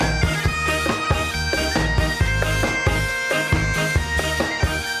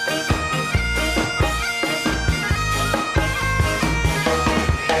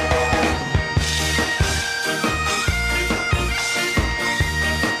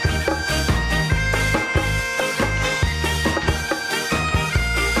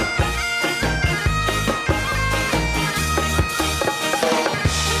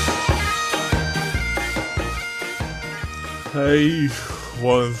I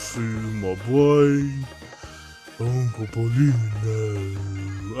went through my boy, Uncle Paulino.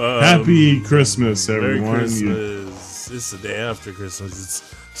 Happy Christmas, everyone. Merry Christmas. It's the day after Christmas. It's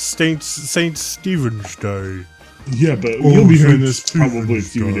Saint Stephen's Day. Yeah, but Oh, you'll be hearing St. this probably a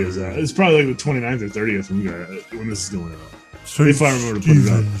few Stephen's days Day. out. It's probably like the 29th or 30th when this is going on. Saint If I remember to put it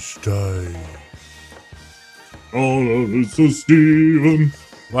up. Stephen's Day. Oh, no, it's so Stephen.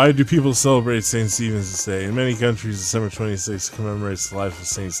 Why do people celebrate St. Stephen's Day? In many countries, December 26th commemorates the life of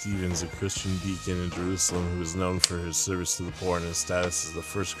St. Stephen, a Christian deacon in Jerusalem who was known for his service to the poor and his status as the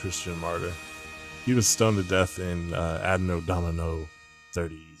first Christian martyr. He was stoned to death in Anno Domini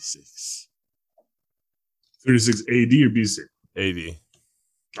 36 36 AD or BC? AD.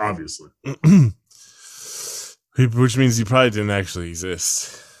 Obviously. Which means he probably didn't actually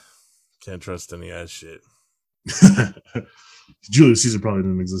exist. Can't trust any of that shit. Julius Caesar probably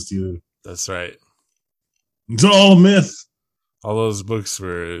didn't exist either. That's right. It's all a myth. All those books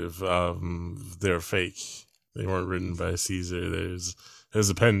were they're fake. They weren't written by Caesar. There's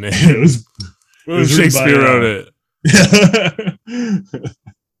a pen name. It was Shakespeare wrote it.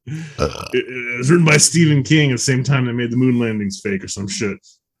 It was written by Stephen King at the same time they made the moon landings fake or some shit.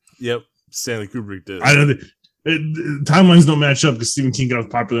 Yep, Stanley Kubrick did. I know timelines don't match up because Stephen King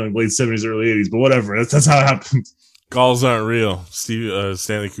got popular in the late 70s, early 80s, but whatever. That's how it happened. Gauls aren't real.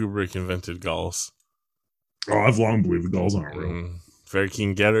 Stanley Kubrick invented Gauls. Oh, I've long believed the Gauls aren't real.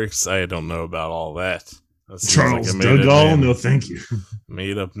 Vercingetorix, I don't know about all that. That seems Charles like a de Gaulle? name. No, thank you.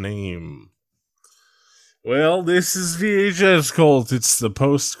 Made up name. Well, this is VHS Cult. It's the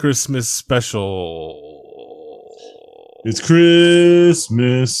post-Christmas special. It's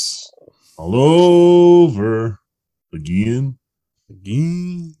Christmas all over again.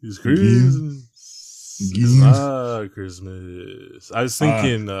 Again, it's Christmas. Again. Christmas. I was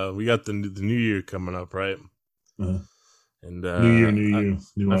thinking we got the New Year coming up, right? And New Year,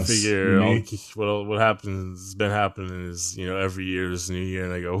 New I us, figure new me. what happens has been happening is, every year is New Year,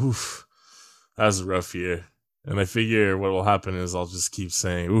 and I go, oof, that was a rough year. And I figure what will happen is I'll just keep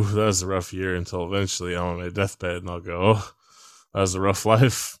saying, ooh, that was a rough year until eventually I'm on my deathbed and I'll go, oh, that was a rough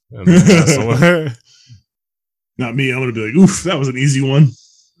life. And then pass away. Not me. I'm gonna be like, oof, that was an easy one.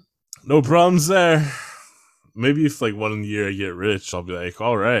 No problems there. Maybe if like one year I get rich, I'll be like,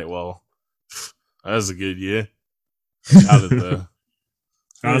 all right, well, that was a good year. How did the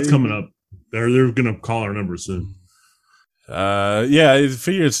It's coming up. They're gonna call our number soon. Yeah, I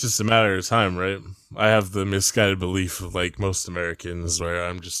figure it's just a matter of time, right? I have the misguided belief of like most Americans where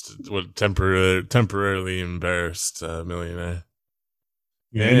I'm just temporarily embarrassed millionaire.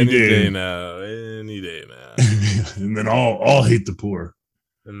 Yeah, Any day now. And then all hate the poor.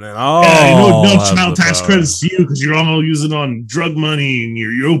 And then no child tax credits to you because you're all using on drug money and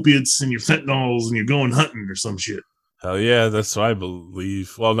your opiates and your fentanyls and you're going hunting or some shit. Hell yeah, that's what I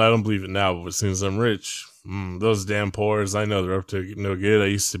believe. Well, no, I don't believe it now, but as soon as I'm rich, those damn poors, I know they're up to no good. I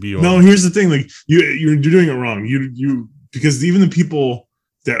used to be one. No, here's the thing: like you're doing it wrong. You because even the people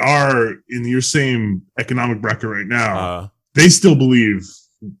that are in your same economic bracket right now, they still believe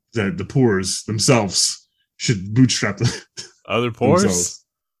that the poors themselves should bootstrap the other poors. Themselves.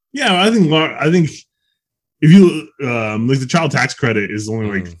 Yeah, I think if you like the child tax credit is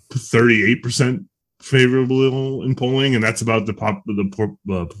only like 38% favorable in polling, and that's about the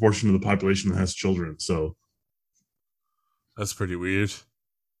proportion of the population that has children. So that's pretty weird.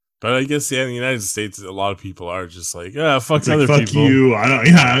 But I guess in the United States, a lot of people are just like, fuck like, other fuck people. You. I don't.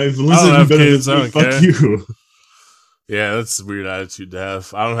 Yeah, if I don't have kids. I don't fuck care. You. Yeah, that's a weird attitude to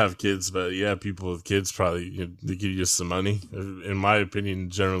have. I don't have kids, but yeah, people with kids probably they give you some money. In my opinion,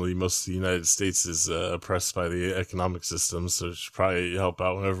 generally, most of the United States is oppressed by the economic system, so it should probably help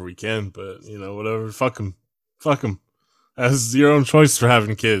out whenever we can. But whatever, fuck them. That's your own choice for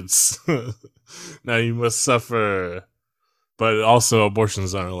having kids. Now you must suffer, but also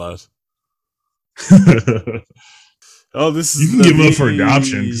abortions aren't allowed. Oh, this is you can give them up for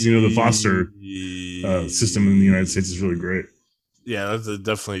adoption because the foster system in the United States is really great. Yeah, that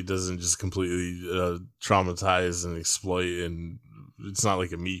definitely doesn't just completely traumatize and exploit, and it's not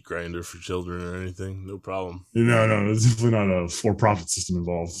like a meat grinder for children or anything. No problem. No, there's definitely not a for-profit system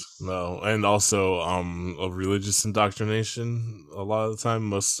involved. No, and also a religious indoctrination. A lot of the time,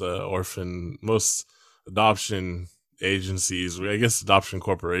 most adoption agencies, I guess adoption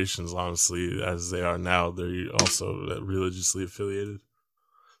corporations, honestly, as they are now, they're also religiously affiliated.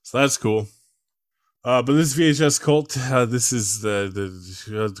 So that's cool. But this VHS Cult, this is the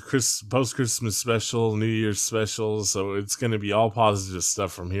post-Christmas special, New Year's special, so it's going to be all positive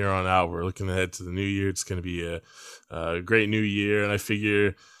stuff from here on out. We're looking ahead to the new year. It's going to be a great new year, and I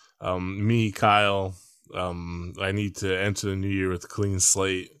figure me, Kyle, I need to enter the new year with a clean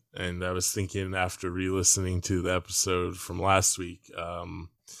slate. And I was thinking after re-listening to the episode from last week,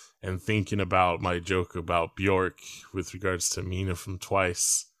 and thinking about my joke about Bjork with regards to Mina from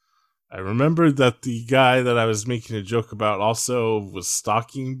Twice, I remembered that the guy that I was making a joke about also was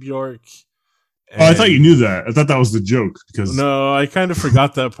stalking Bjork. Oh, I thought you knew that. I thought that was the joke. Because no, I kind of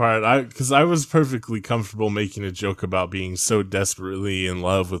forgot that part. Because I was perfectly comfortable making a joke about being so desperately in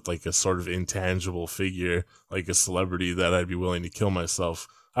love with like a sort of intangible figure, like a celebrity, that I'd be willing to kill myself.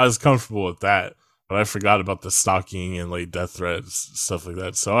 I was comfortable with that, but I forgot about the stalking and like death threats, stuff like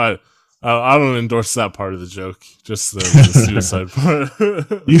that. So I don't endorse that part of the joke, just the suicide part.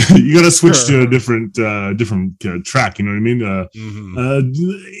 you got to switch to a different track. You know what I mean?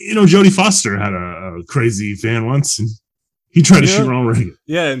 Jodie Foster had a crazy fan once, and he tried to shoot Ronald Reagan.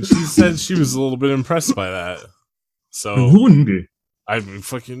 Yeah, and she said she was a little bit impressed by that. So who wouldn't be? I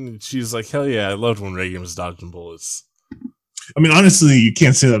mean, she's like, hell yeah, I loved when Reagan was dodging bullets. I mean, honestly, you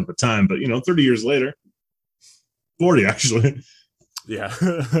can't say that at the time, but 30 years later, 40 actually. Yeah.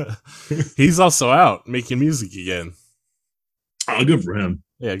 He's also out making music again. Oh, good for him.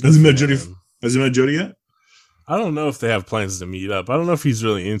 Yeah. Has he met Jodie yet? I don't know if they have plans to meet up. I don't know if he's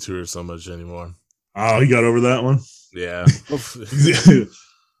really into her so much anymore. Oh, he got over that one? Yeah.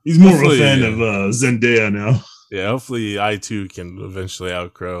 He's more of a fan of Zendaya now. Yeah, hopefully I too can eventually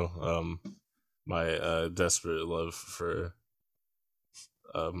outgrow my desperate love for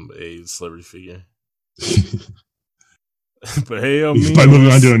a celebrity figure. But hey, he's probably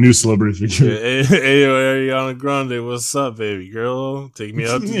moving on to a new celebrity figure. Hey, Ariana Grande, what's up, baby girl? Take me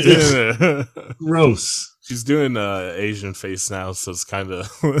out to dinner. Gross. She's doing Asian face now, so it's kind of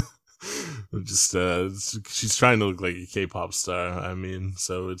just she's trying to look like a K-pop star. I mean,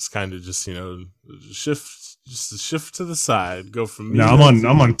 so it's kind of just shift to the side. Go from me. No,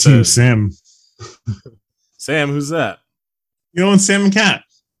 I'm on Team Sam. Sam, who's that? And Sam and Cat.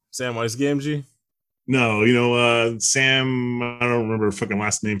 Samwise Gamgee? No, Sam, I don't remember her fucking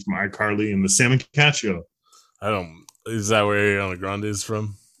last name from iCarly and the Sam and Cat show. Is that where Ariana Grande is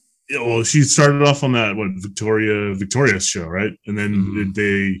from? Yeah, well, she started off on that, Victoria's show, right? And then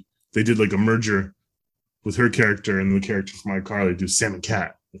they did like a merger with her character and the character from iCarly, do Sam and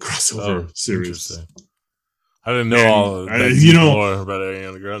Cat, a crossover series. I didn't know all that more about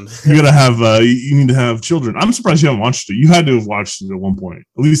Ariana Grande. You need to have children. I'm surprised you haven't watched it. You had to have watched it at one point.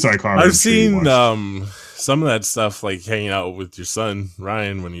 At least iCarly. I've seen some of that stuff, like hanging out with your son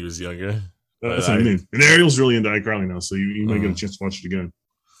Ryan when he was younger. That's what I mean. And Ariel's really into iCarly now, so you might get a chance to watch it again.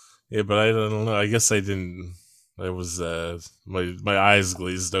 Yeah, but I don't know. I guess I didn't. I was my eyes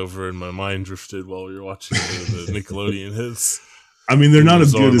glazed over and my mind drifted while we were watching the Nickelodeon hits. I mean, they're not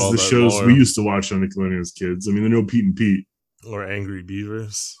as good as the shows we used to watch on Nickelodeon as kids. I mean, they're no Pete and Pete. Or Angry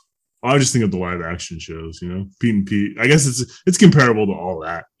Beavers. I just think of the live action shows, Pete and Pete. I guess it's comparable to all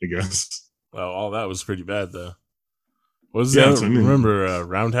that, I guess. Well, all that was pretty bad, though. What was that? Remember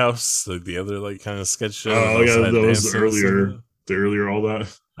Roundhouse? Like the other kind of sketch show? Oh, yeah, that was the earlier all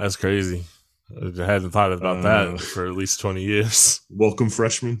that. That's crazy. I hadn't thought about that for at least 20 years. Welcome,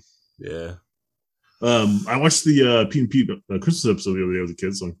 Freshman. Yeah. I watched the Pete and Pete Christmas episode the other day with the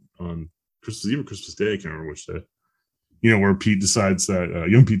kids on Christmas Eve or Christmas Day. I can't remember which day. Where Pete decides that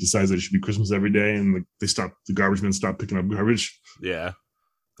young Pete decides that it should be Christmas every day, and the garbage men stop picking up garbage. Yeah,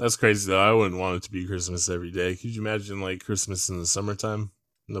 that's crazy though. I wouldn't want it to be Christmas every day. Could you imagine Christmas in the summertime?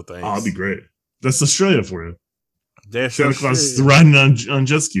 No thanks. Oh, that'd be great. That's Australia for you. Yeah, Santa Claus riding on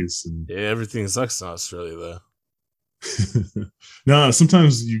jet skis. Yeah, everything sucks in Australia though. No,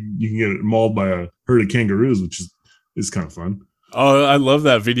 sometimes you can get mauled by a herd of kangaroos, which is kind of fun. Oh, I love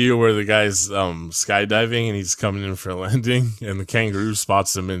that video where the guy's skydiving and he's coming in for a landing, and the kangaroo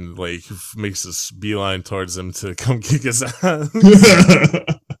spots him and makes a beeline towards him to come kick his ass.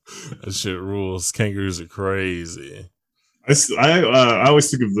 That shit rules. Kangaroos are crazy. I always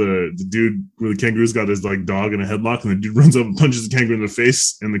think of the dude where the kangaroo's got his dog in a headlock, and the dude runs up and punches the kangaroo in the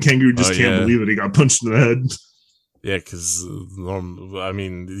face, and the kangaroo just can't believe that he got punched in the head. Yeah, because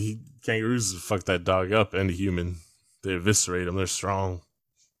kangaroos fuck that dog up and a human. They eviscerate them. They're strong.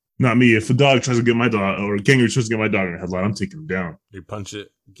 Not me. If a dog tries to get my dog, or a kangaroo tries to get my dog in a headlock, I'm taking him down. You punch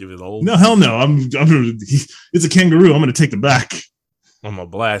it, give it the old. No, hell no. It's a kangaroo. I'm going to take the back. I'm gonna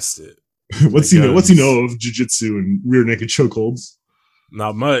blast it. What's he know of jiu-jitsu and rear naked chokeholds?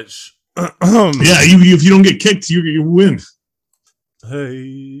 Not much. Yeah, if you don't get kicked, you win.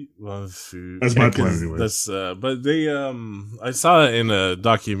 Hey, love food. That's my plan anyway. That's but they I saw it in a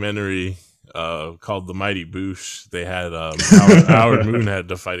documentary called The Mighty Boosh. They had Howard Moon had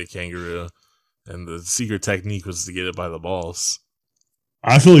to fight a kangaroo, and the secret technique was to get it by the balls.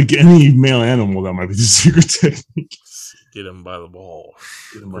 I feel like any male animal that might be the secret technique. Get him by the balls.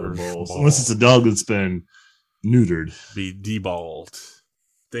 Get him by the balls. Unless it's a dog that's been neutered. Be deballed.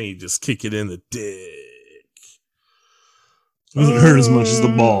 Then you just kick it in the dick. It doesn't hurt as much as the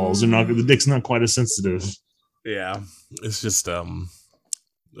balls. The dick's not quite as sensitive. Yeah, it's just a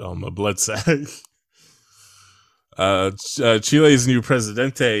blood sac. Chile's new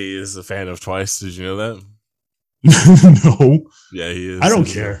presidente is a fan of Twice. Did you know that? No. Yeah, he is. I don't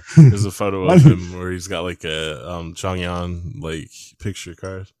care. There's a photo of him where he's got like a Chang'an like picture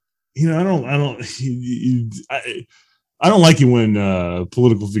card. I don't like it when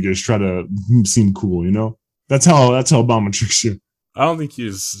political figures try to seem cool. That's how Obama tricks you. I don't think he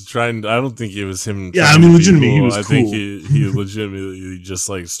was trying. I don't think it was him. Yeah, I mean, legitimately, cool. He was cool. I think he legitimately just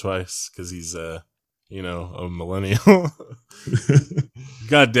likes Twice because he's a millennial.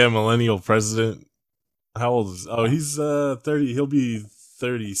 Goddamn millennial president. How old is? Oh, he's 30. He'll be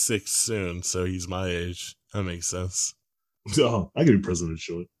 36 soon, so he's my age. That makes sense. Oh, I could be president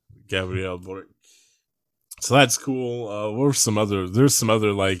shortly. Gabriel Boric. So that's cool. There's some other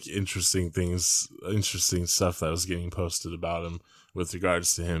like interesting stuff that was getting posted about him with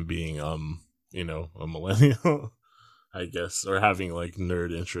regards to him being a millennial, I guess, or having like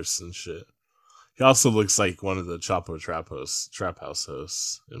nerd interests and shit. He also looks like one of the Chapo Trap House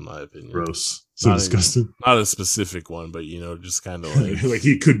hosts, in my opinion. Gross. So disgusting. Not a specific one, but just kind of like like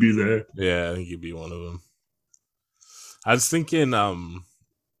he could be there. Yeah, I think he'd be one of them. I was thinking,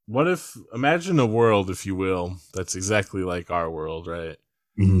 imagine a world, if you will, that's exactly like our world, right?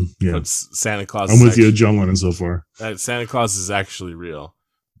 Mm-hmm, yeah. But Santa Claus. I'm with you, Jungwon, and so far. Santa Claus is actually real.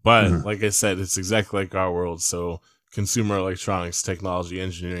 But like I said, it's exactly like our world. So consumer electronics, technology,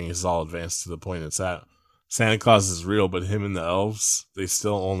 engineering is all advanced to the point it's at. Santa Claus is real, but him and the elves, they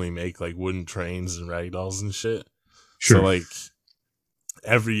still only make like wooden trains and rag dolls and shit. Sure. So like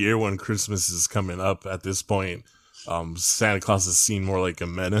every year when Christmas is coming up at this point, Santa Claus is seen more like a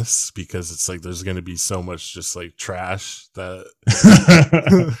menace because it's like there's going to be so much just like trash that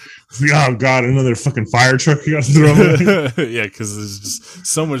oh god, another fucking fire truck you got to throw away. Yeah, because there's just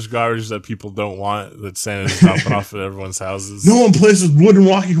so much garbage that people don't want that Santa's dropping off at everyone's houses. No one plays with wooden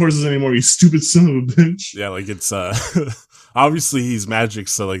walking horses anymore, you stupid son of a bitch. Yeah, like it's obviously he's magic,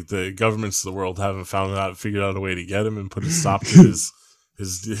 so like the governments of the world haven't figured out a way to get him and put a stop to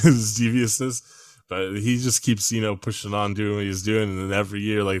his deviousness. But he just keeps, pushing on, doing what he's doing. And then every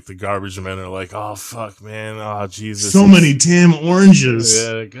year, like, the garbage men are like, oh, fuck, man. Oh, Jesus. So many damn oranges.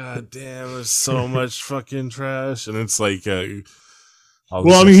 Yeah, god damn. There's so much fucking trash. And it's like... here's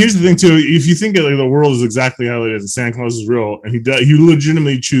the thing, too. If you think the world is exactly how it is, and Santa Claus is real, and he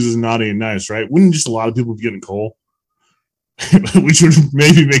legitimately chooses naughty and nice, right? Wouldn't just a lot of people be getting coal? Which would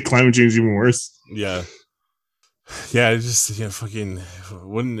maybe make climate change even worse. Yeah. Yeah, fucking...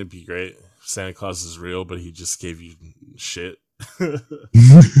 Wouldn't it be great? Santa Claus is real, but he just gave you shit. I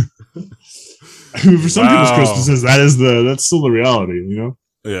mean, for some people's Christmases, that's still the reality,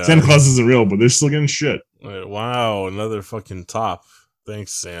 Yeah. Santa Claus isn't real, but they're still getting shit. Wow, another fucking top.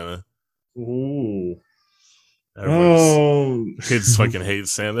 Thanks, Santa. Ooh. Kids fucking hate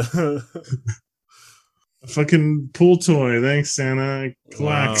Santa. A fucking pool toy. Thanks, Santa.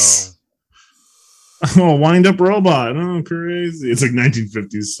 Clacks. Wow. Oh, wind up robot. Oh, crazy. It's like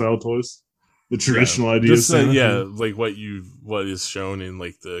 1950s style toys. The traditional idea, like what is shown in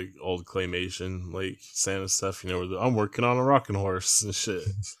like the old claymation, like Santa stuff. Where I'm working on a rocking horse and shit.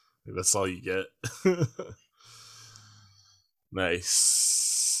 Like, that's all you get.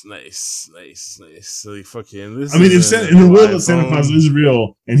 Nice. So like, fucking. This in the world that Santa Claus is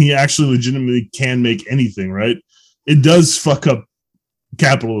real and he actually legitimately can make anything, right? It does fuck up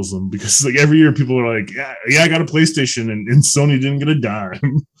capitalism because like every year people are like, yeah, I got a PlayStation and Sony didn't get a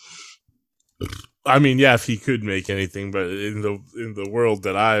dime. I mean, yeah, if he could make anything, but in the world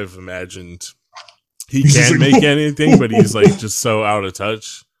that I've imagined, he can make anything, but he's like just so out of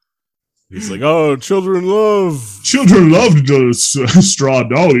touch. He's like, oh, children loved the straw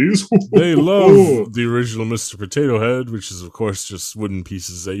dollies. They love the original Mr. Potato Head, which is of course just wooden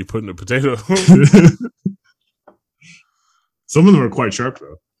pieces that you put in a potato. Some of them are quite sharp,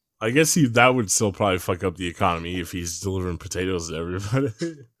 though. I guess that would still probably fuck up the economy if he's delivering potatoes to everybody.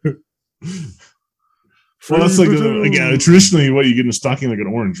 Well, that's traditionally what you get in a stocking, like an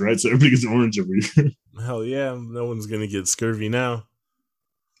orange, right? So everybody gets an orange every year. Hell yeah, no one's gonna get scurvy now.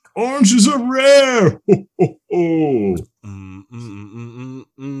 Oranges are rare.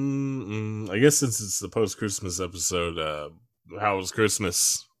 I guess since it's the post-Christmas episode, how was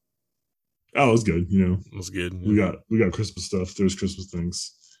Christmas? Oh, it was good. It was good. Yeah. We got Christmas stuff. There's Christmas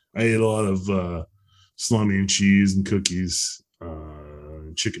things. I ate a lot of salami and cheese and cookies.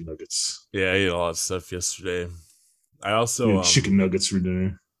 and chicken nuggets. Yeah, I ate a lot of stuff yesterday. I also chicken nuggets for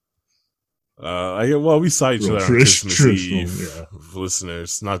dinner. We saw each other on Christmas Eve, yeah.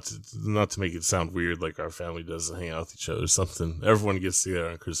 Listeners. Not to make it sound weird, like our family doesn't hang out with each other or something. Everyone gets together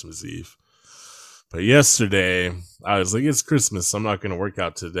on Christmas Eve. But yesterday, I was like, it's Christmas, I'm not going to work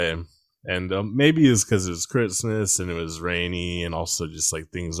out today. And maybe it's because it was Christmas and it was rainy, and also just like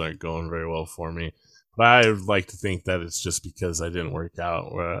things aren't going very well for me. But I would like to think that it's just because I didn't work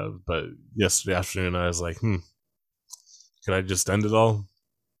out. But yesterday afternoon, I was like, could I just end it all?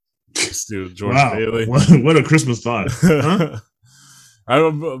 Just do George Bailey. What a Christmas thought. Huh?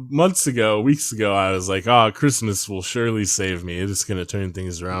 Weeks ago, I was like, Christmas will surely save me. It's going to turn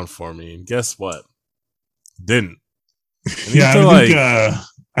things around for me. And guess what? Didn't.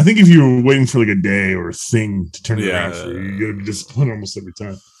 I think if you were waiting for like a day or a thing to turn it around for you, you'd be disappointed almost every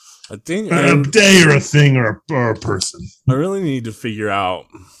time. I think a day or a thing or a person. I really need to figure out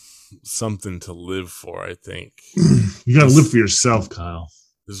something to live for. I think you got to live for yourself, Kyle.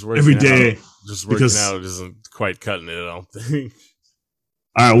 Every day. Just working out isn't quite cutting it, I don't think.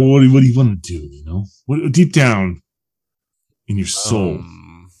 All right, well, what do you want to do? You know, what deep down in your soul,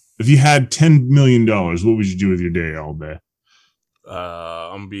 if you had $10 million, what would you do with your day all day?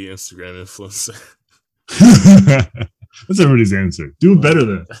 I'm gonna be Instagram influencer. That's everybody's answer. Do it better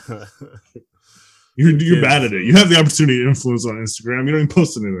then. You're bad at it. You have the opportunity to influence on Instagram. You don't even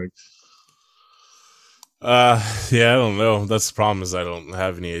post anything. Yeah, I don't know. That's the problem, is I don't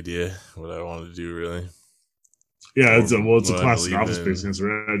have any idea what I want to do, really. Yeah, it's a classic Office Space answer.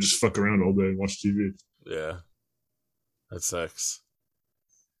 Right? I just fuck around all day and watch TV. Yeah, that sucks.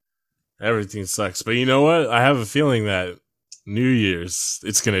 Everything sucks. But you know what? I have a feeling that New Year's,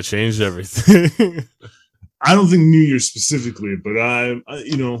 it's gonna change everything. I don't think New Year's specifically, but I'm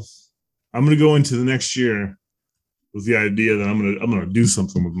gonna go into the next year with the idea that I'm gonna do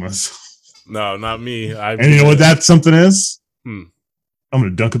something with myself. No, not me. And you know what that something is? I'm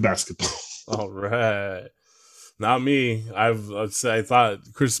gonna dunk a basketball. All right. Not me. I thought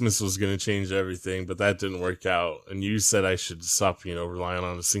Christmas was going to change everything, but that didn't work out. And you said I should stop, relying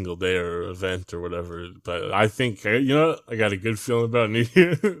on a single day or event or whatever. But I think, I got a good feeling about New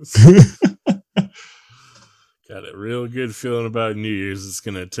Year's. Got a real good feeling about New Year's. It's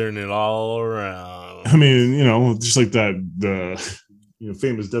going to turn it all around. I mean, just like the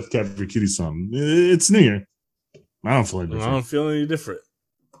famous Death Cab for Cutie song. It's New Year. I don't feel different. I don't feel any different.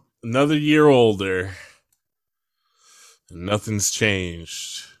 Another year older. Nothing's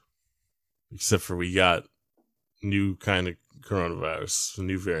changed, except for we got new kind of coronavirus, a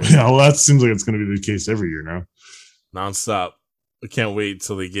new variant. Yeah, well, that seems like it's going to be the case every year now. Nonstop. I can't wait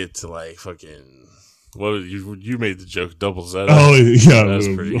till they get to like fucking. What you made the joke, double Zeta? Oh yeah, that's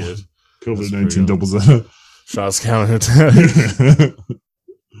pretty good. COVID-19 double Zeta. Shots counterattack.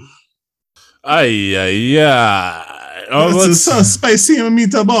 Yeah. Oh, it's a spicy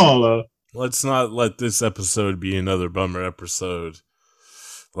meatball. Let's not let this episode be another bummer episode.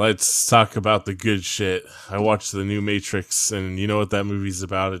 Let's talk about the good shit. I watched the new Matrix, and you know what that movie's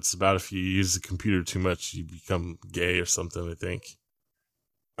about? It's about if you use the computer too much, you become gay or something, I think.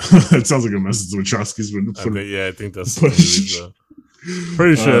 It sounds like a message Wachowski's been putting. I think that's what the movie's about.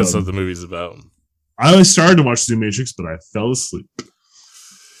 Pretty sure that's what the movie's about. I started to watch the new Matrix, but I fell asleep.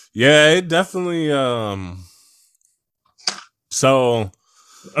 Yeah, it definitely... So...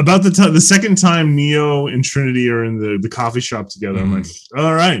 About the second time Neo and Trinity are in the coffee shop together, I'm like,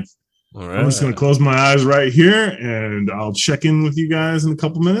 all right. I'm just going to close my eyes right here, and I'll check in with you guys in a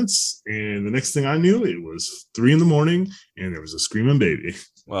couple minutes. And the next thing I knew, it was 3 a.m, and there was a screaming baby.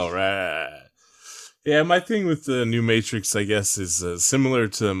 All right. Yeah, my thing with the new Matrix, I guess, is similar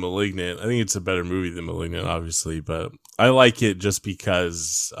to Malignant. I think it's a better movie than Malignant, obviously, but I like it just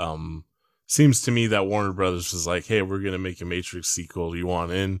because seems to me that Warner Brothers was like, hey, we're going to make a Matrix sequel. Do you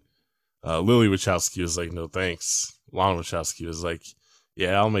want in? Lily Wachowski was like, no, thanks. Lana Wachowski was like,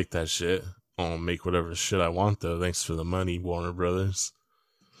 yeah, I'll make that shit. I'll make whatever shit I want, though. Thanks for the money, Warner Brothers.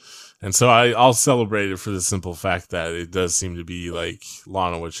 And so I'll celebrate it for the simple fact that it does seem to be like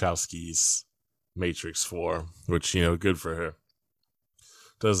Lana Wachowski's Matrix 4, which, good for her.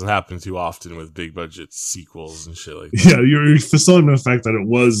 Doesn't happen too often with big budget sequels and shit like that. Yeah, you're facilitating the fact that it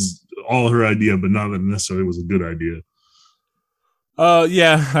was all her idea, but not that it necessarily was a good idea.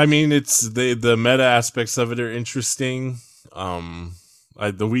 Yeah, I mean, it's the meta aspects of it are interesting.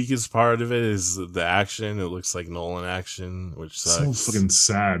 The weakest part of it is the action. It looks like Nolan action, which sucks. So fucking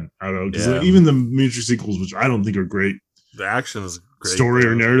sad. I don't know, because even the Matrix sequels, which I don't think are great, the action is great, story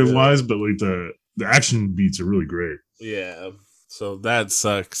or narrative wise, but like the action beats are really great. Yeah. So that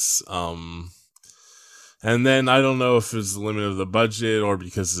sucks. And then I don't know if it's the limit of the budget or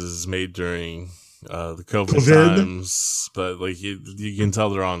because this is made during the COVID times, but like you can tell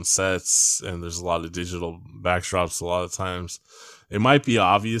they're on sets and there's a lot of digital backdrops a lot of times. It might be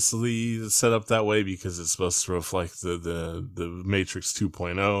obviously set up that way because it's supposed to reflect the Matrix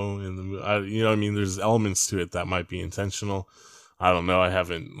 2.0 and you know what I mean, there's elements to it that might be intentional. I don't know. I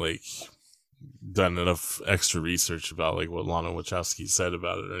haven't like done enough extra research about like what Lana Wachowski said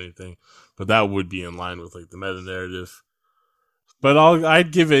about it or anything, but that would be in line with like the meta narrative. But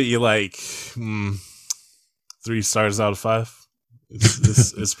I'd give it you like 3 stars out of 5.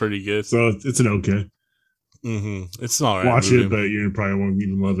 It's pretty good. So it's an okay. It's all right. Watch it, but you probably won't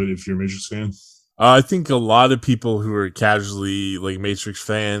even love it if you're a Matrix fan. I think a lot of people who are casually like Matrix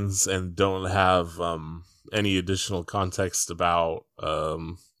fans and don't have any additional context about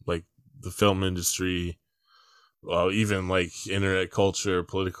like the film industry, even like internet culture,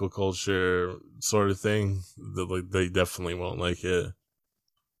 political culture, sort of thing, they definitely won't like it.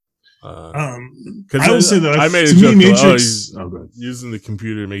 Because I would say that I made a joke. Matrix, using the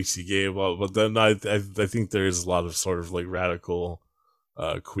computer makes you gay, but then I think there is a lot of sort of like radical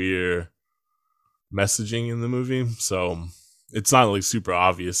queer messaging in the movie, so it's not like super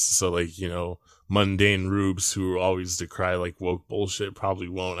obvious. So like, you know, mundane rubes who always decry like woke bullshit probably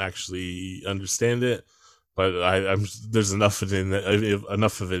won't actually understand it, but I'm there's enough of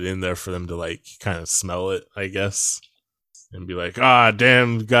it in there for them to like kind of smell it, I guess, and be like,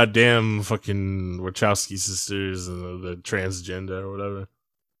 goddamn fucking Wachowski sisters and the transgender or whatever.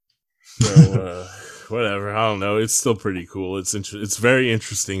 So whatever, I don't know. It's still pretty cool. It's very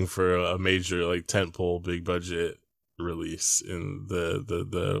interesting for a major like tentpole big budget release in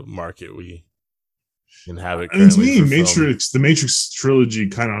the market we inhabit. And to me, the Matrix trilogy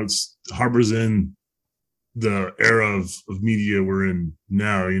kind of harbors in the era of media we're in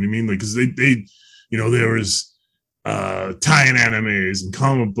now. You know what I mean? Like, because they you know, there was tie-in animes and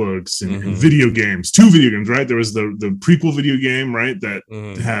comic books and video games. 2 video games, right? There was the prequel video game, right, that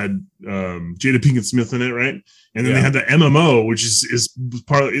had Jada Pinkett Smith in it, right? And then they had the MMO, which is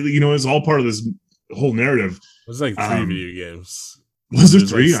part of, you know, is all part of this whole narrative. It was like 3 video games. Was there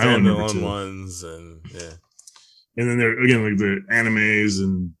 3? Like, I don't remember. Standalone ones, and yeah. And then there again, like the animes,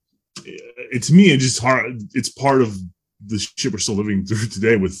 and to me, it's just hard. It's part of the shit we're still living through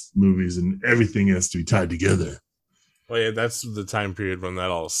today with movies, and everything has to be tied together. Well, yeah, that's the time period when that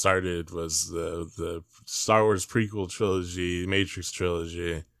all started, was the Star Wars prequel trilogy, Matrix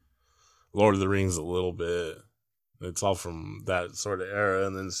trilogy, Lord of the Rings a little bit. It's all from that sort of era,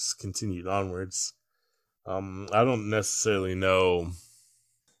 and then it's continued onwards. I don't necessarily know.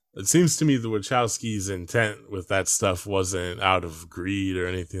 It seems to me the Wachowskis' intent with that stuff wasn't out of greed or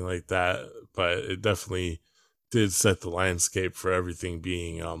anything like that, but it definitely did set the landscape for everything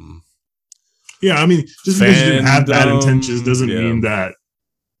being yeah, I mean, just because you didn't have bad intentions doesn't mean that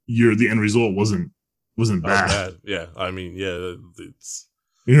the end result wasn't bad. Yeah, I mean, yeah, it's,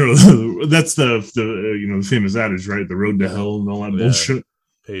 you know, that's the you know, the famous adage, right? The road to hell and all that bullshit.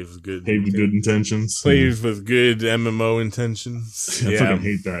 Paved with good intentions. Paved with good MMO intentions. I fucking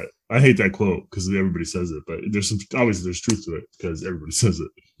hate that. I hate that quote because everybody says it, but there's obviously there's truth to it because everybody says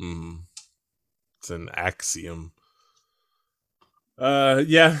it. It's an axiom.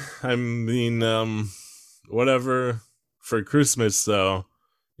 Yeah, I mean, whatever. For Christmas, though,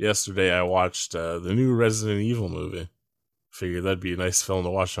 yesterday I watched the new Resident Evil movie. Figured that'd be a nice film to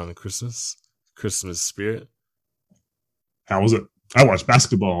watch on Christmas spirit. How was it? I watched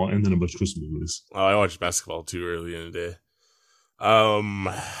basketball and then a bunch of Christmas movies. Oh, I watched basketball too early in the day.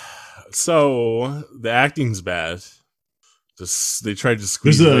 So the acting's bad. They tried to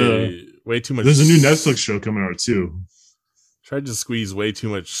squeeze way too much. There's a new Netflix show coming out too. Tried to squeeze way too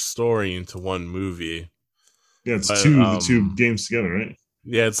much story into one movie. Yeah, it's the 2 games together, right?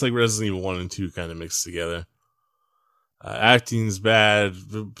 Yeah, it's like Resident Evil 1 and 2 kind of mixed together. Acting's bad.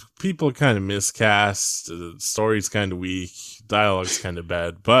 People kind of miscast. The story's kind of weak. Dialogue's kind of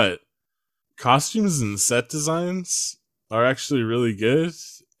bad. But costumes and set designs are actually really good.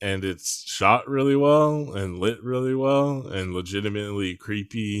 And it's shot really well and lit really well and legitimately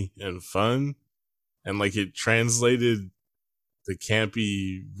creepy and fun. And like it translated the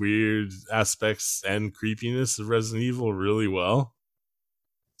campy, weird aspects and creepiness of Resident Evil really well.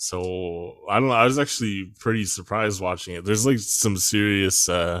 So I don't know. I was actually pretty surprised watching it. There's like some serious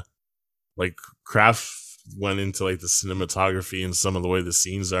like craft went into like the cinematography and some of the way the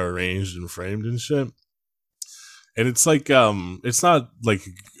scenes are arranged and framed and shit. And it's like it's not like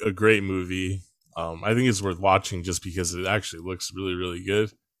a great movie. I think it's worth watching just because it actually looks really, really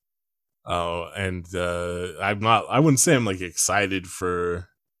good. I wouldn't say I'm like excited for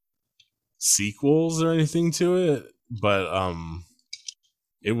sequels or anything to it, but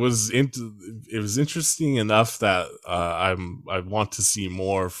it was interesting enough that I want to see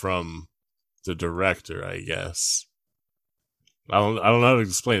more from the director, I guess. I don't know how to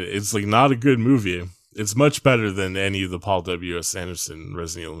explain it. It's like not a good movie. It's much better than any of the Paul W.S. Anderson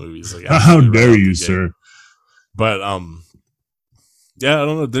Resident Evil movies. Like, how dare you, sir? But yeah, I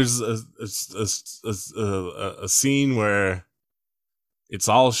don't know. There's a scene where it's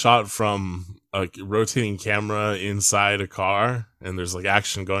all shot from a rotating camera inside a car, and there's like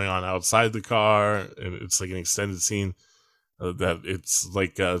action going on outside the car, and it's like an extended scene. That it's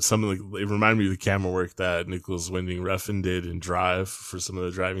like some of the, it reminded me of the camera work that Nicholas Winding Refn did in Drive for some of the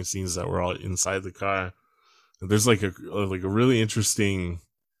driving scenes that were all inside the car. And there's like a really interesting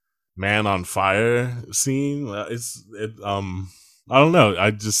man on fire scene. I don't know. I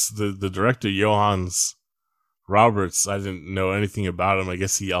just the director Johannes Roberts. I didn't know anything about him. I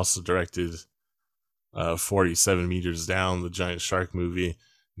guess he also directed 47 Meters Down, the giant shark movie.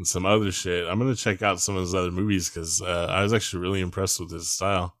 And some other shit. I'm gonna check out some of his other movies because I was actually really impressed with his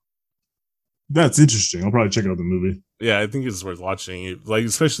style. That's interesting. I'll probably check out the movie. Yeah, I think it's worth watching. Like,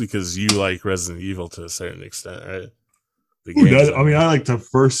 especially because you like Resident Evil to a certain extent, right? I mean, I like the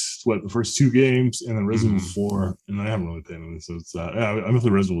first two games, and then Resident Evil 4, and I haven't really played any. So it's I'm with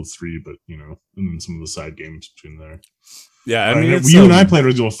the Resident Evil 3, but and then some of the side games between there. Yeah, I mean, you and I played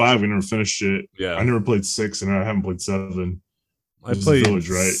Resident Evil 5. We never finished it. Yeah, I never played 6, and I haven't played 7. I played Village,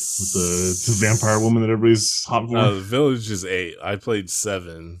 right? With the vampire woman that everybody's hot for. The Village is 8. I played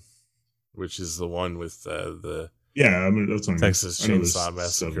 7, which is the one with the I mean that's Texas Chainsaw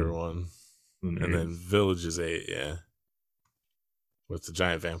Massacre 1, and then Village is 8. Yeah, with the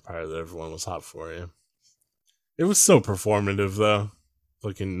giant vampire that everyone was hot for. Yeah, it was so performative though.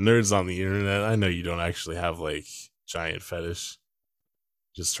 Fucking nerds on the internet. I know you don't actually have like giant fetish.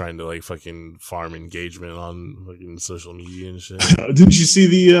 Just trying to like fucking farm engagement on fucking social media and shit. Didn't you see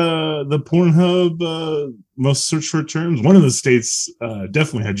the Pornhub most searched for terms? One of the states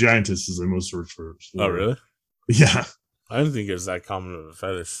definitely had giantess as their most searched for. Oh, really? Yeah. I didn't think it was that common of a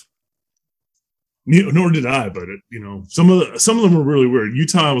fetish. Nor did I, but some of them were really weird.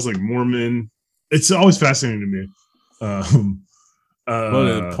 Utah was like Mormon. It's always fascinating to me.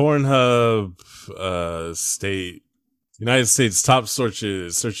 Pornhub state. United States top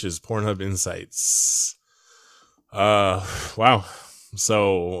searches Pornhub Insights. Wow.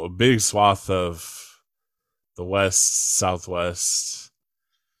 So a big swath of the West, Southwest,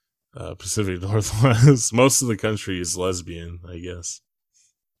 Pacific Northwest. Most of the country is lesbian, I guess.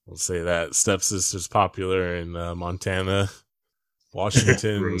 We'll say that. Stepsister's popular in Montana.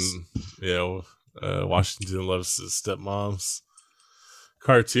 Washington, Washington loves his stepmoms.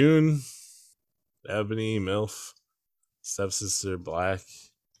 Cartoon, Ebony, MILF. Stepsister, Black,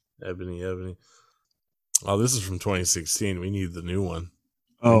 Ebony. Oh, this is from 2016. We need the new one.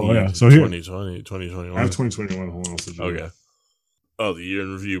 Oh, yeah. So 2020, 2021. I have 2021. Hold on. Okay. Oh, the year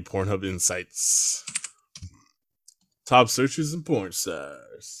in review, Pornhub Insights. Top searches and porn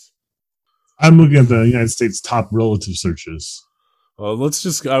stars. I'm looking at the United States top relative searches. Well, let's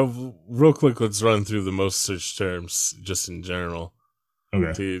just, real quick, let's run through the most searched terms just in general.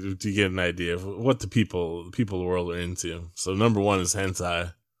 Okay. To get an idea of what the people of the world are into. So number 1 is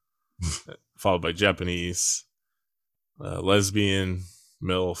hentai, followed by Japanese, lesbian,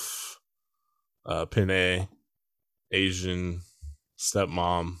 MILF, Pine, Asian,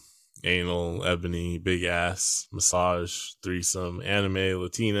 stepmom, anal, ebony, big ass, massage, threesome, anime,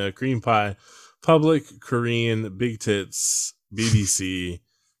 Latina, cream pie, public, Korean, big tits, BDC,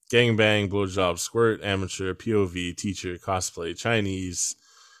 gangbang, blowjob, squirt, amateur, POV, teacher, cosplay, Chinese,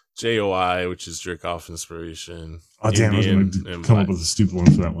 JOI, which is jerk off inspiration. Oh, damn, Indian, I was going to come up with a stupid one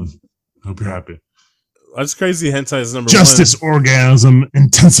for that one. Hope you're happy. That's crazy. Hentai is number Justice 1. Orgasm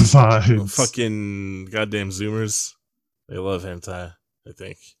intensified. Fucking goddamn Zoomers. They love hentai, I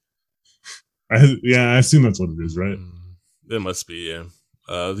think. I assume that's what it is, right? It must be, yeah.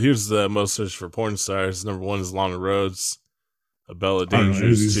 Here's the most searched for porn stars. Number 1 is Lana Rhodes. Bella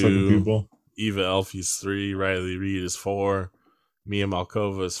Dangerous 2, Eva Elfie's 3, Riley Reid is 4, Mia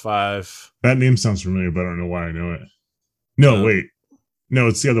Malkova is 5. That name sounds familiar, but I don't know why I know it. No, wait. No,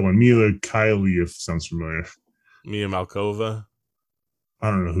 it's the other one. Mila Kylie sounds familiar. Mia Malkova? I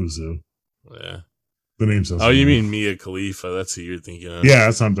don't know who's who. Yeah. The name sounds familiar. You mean Mia Khalifa. That's who you're thinking of. Yeah,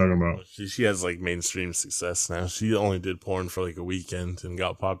 that's what I'm talking about. She has like mainstream success now. She only did porn for like a weekend and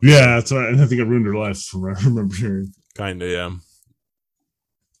got popular. Yeah, that's right. I think it ruined her life from what I remember hearing. Kinda, yeah.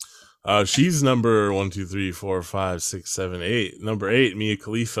 She's number 1, 2, 3, 4, 5, 6, 7, 8. Number 8, Mia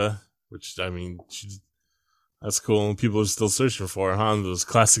Khalifa, which I mean, she's That's cool. People are still searching for it, huh? Those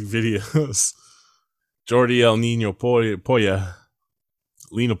classic videos. Jordi El Nino Poya,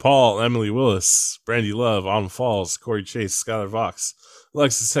 Lena Paul, Emily Willis, Brandy Love, Autumn Falls, Corey Chase, Skylar Vox,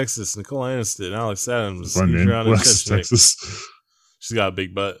 Alexis Texas, Nicole Aniston, Alex Adams, Alexis Texas. She's got a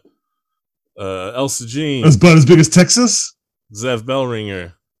big butt. Elsa Jean. That's about as big as Texas? Zev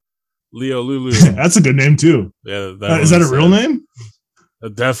Bellringer. Leo Lulu. That's a good name, too. Yeah, is that a real name?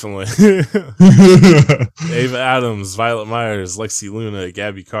 Definitely. Ava Adams, Violet Myers, Lexi Luna,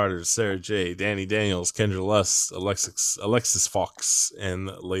 Gabby Carter, Sarah J, Danny Daniels, Kendra Lust, Alexis Fox, and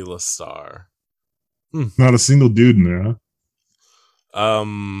Layla Starr. Not a single dude in there, huh?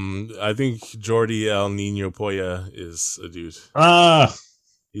 I think Jordi El Nino Poya is a dude.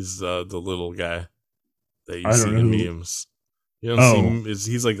 He's the little guy that you see in memes. You don't see him.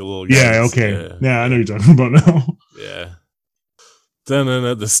 He's like a little guy. Yeah, okay. Yeah, I know what you're talking about now. Yeah. Then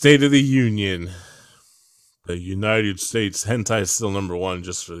the State of the Union. The United States. Hentai is still number one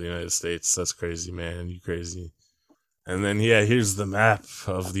just for the United States. That's crazy, man. You crazy. And then, here's the map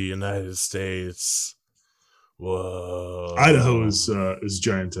of the United States. Whoa. Idaho is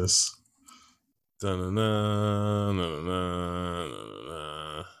giantess.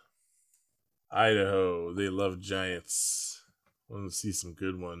 Idaho, they love giants. I want to see some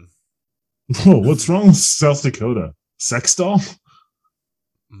good one. Whoa, what's wrong with South Dakota? Sex doll?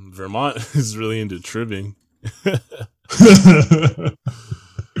 Vermont is really into tribbing.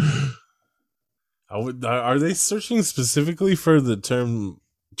 Are they searching specifically for the term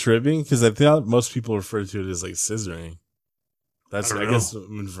tribbing? Because I thought most people refer to it as like scissoring. I guess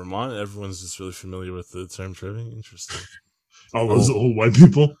in Vermont, everyone's just really familiar with the term tribbing. Interesting. All those old white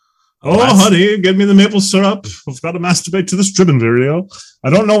people. Honey, give me the maple syrup. I've got to masturbate to this tribbing video. I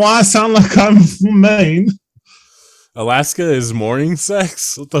don't know why I sound like I'm from Maine. Alaska is morning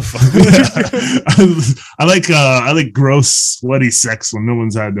sex? What the fuck? I like gross, sweaty sex when no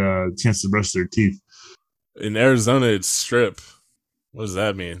one's had a chance to brush their teeth. In Arizona, it's strip. What does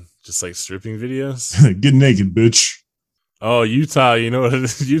that mean? Just like stripping videos? Get naked, bitch. Oh, Utah. You know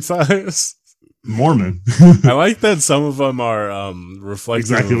what Utah is? Mormon. I like that some of them are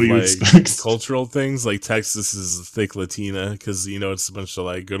reflecting exactly what like cultural things. Like Texas is thick Latina because it's a bunch of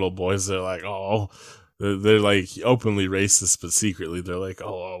like good old boys. They're like, they're like openly racist, but secretly they're like,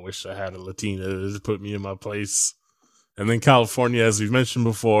 I wish I had a Latina to put me in my place. And then California, as we've mentioned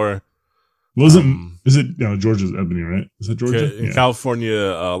before, is it Georgia's Ebony, right? Is that Georgia? In California,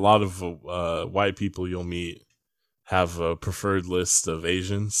 a lot of white people you'll meet have a preferred list of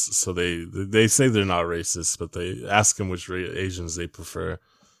Asians. So they say they're not racist, but they ask them which Asians they prefer,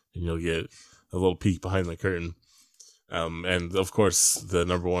 and you'll get a little peek behind the curtain. And of course, the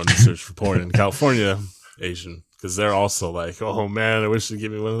number one search for porn in California, Asian, because they're also like, oh man, I wish they'd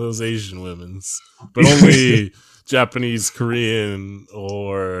give me one of those Asian women's, but only Japanese, Korean,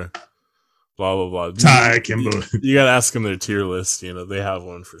 or blah blah blah. Thai, Kimbo. You gotta ask them their tier list. They have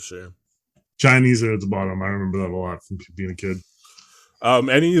one for sure. Chinese are at the bottom. I remember that a lot from being a kid.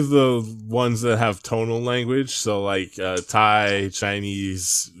 Any of the ones that have tonal language, so like Thai,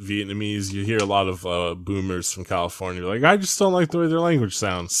 Chinese, Vietnamese, you hear a lot of boomers from California like, I just don't like the way their language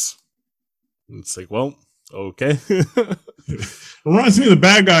sounds. And it's like, well, okay. It reminds me of the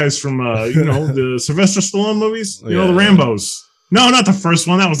bad guys from the Sylvester Stallone movies. The Rambos. No, not the first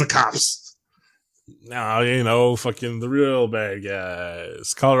one. That was the cops. No, fucking the real bad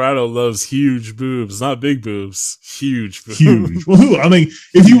guys. Colorado loves huge boobs, not big boobs. Huge boobs. Huge. Well,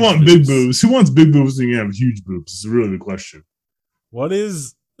 if you want big boobs, who wants big boobs when you have huge boobs? Is really the question. What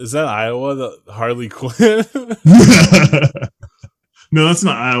is that Iowa? The Harley Quinn? No, that's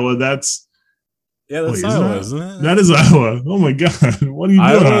not Iowa. That's Iowa, isn't it? That is Iowa. Oh my god, what are you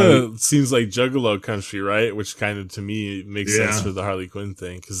doing? Iowa seems like Juggalo country, right? Which kind of to me makes sense for the Harley Quinn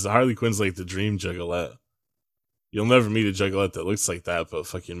thing, because the Harley Quinn's like the dream juggalette. You'll never meet a juggalette that looks like that, but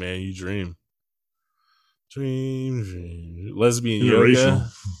fucking man, you dream. Lesbian yoga.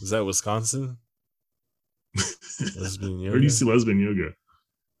 Is that Wisconsin? Lesbian yoga. Where do you see lesbian yoga?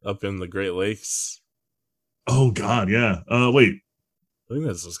 Up in the Great Lakes. Oh god, yeah. Wait. I think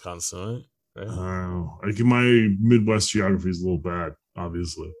that's Wisconsin, right? My Midwest geography is a little bad,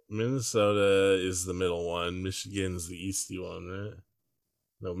 obviously. Minnesota is the middle one. Michigan's the easty one, right?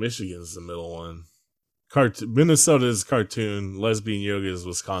 No, Michigan's the middle one. Minnesota is cartoon. Lesbian yoga is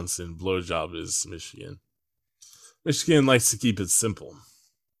Wisconsin. Blowjob is Michigan. Michigan likes to keep it simple.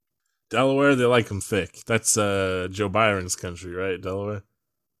 Delaware, they like them thick. That's Joe Byron's country, right? Delaware?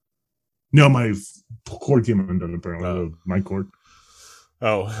 No, my cord came undone, apparently. My cord.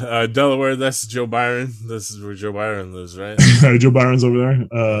 Delaware, that's Joe Byron. This is where Joe Byron lives, right? Joe Byron's over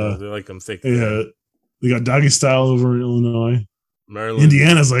there. They like them thick. Yeah. They got Doggy Style over in Illinois. Maryland.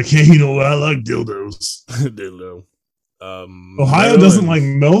 Indiana's like, hey, you know what? I like dildos. Dildo. Ohio doesn't like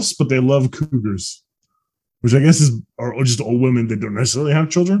MILFs, but they love cougars, which I guess are just old women that don't necessarily have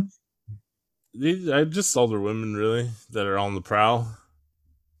children. Just older women, really, that are on the prowl.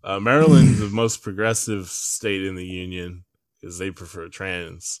 Maryland's the most progressive state in the union because they prefer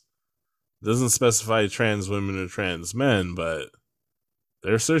trans. It doesn't specify trans women or trans men, but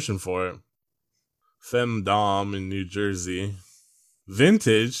they're searching for it. Femdom in New Jersey.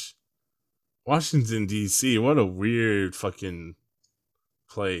 Vintage. Washington, D.C. What a weird fucking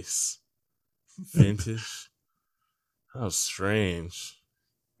place. Vintage. How strange.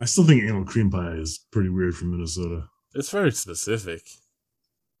 I still think anal cream pie is pretty weird from Minnesota. It's very specific.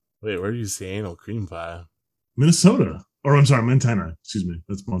 Wait, where do you see anal cream pie? Minnesota. Or I'm sorry, Montana. Excuse me.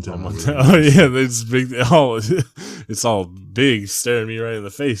 That's Montana. Oh yeah, it's big. Oh, it's all big, staring me right in the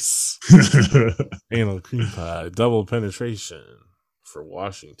face. Anal cream pie. Double penetration for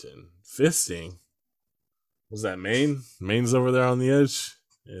Washington. Fisting. Was that Maine? Maine's over there on the edge?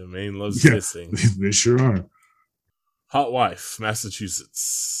 Yeah, Maine loves fisting. They sure are. Hot wife,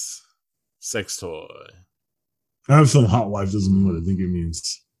 Massachusetts. Sex toy. I have some hot wife doesn't mean what I think it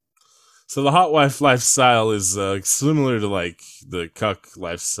means. So the hot wife lifestyle is similar to like the cuck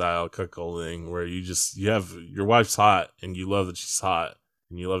lifestyle, cuckolding, where you have your wife's hot and you love that she's hot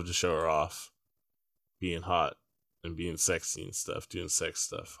and you love to show her off being hot and being sexy and stuff, doing sex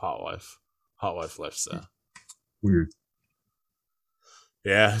stuff. Hot wife lifestyle. Weird.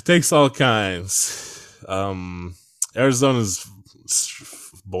 Yeah, it takes all kinds. Arizona's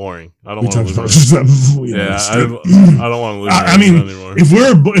boring. I don't want to live there. Yeah, I don't want to live there anymore.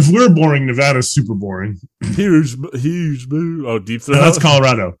 If we're boring, Nevada's super boring. Huge boo. Oh, deep throat. No, that's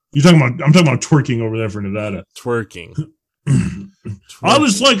Colorado. I'm talking about twerking over there for Nevada. Twerking. I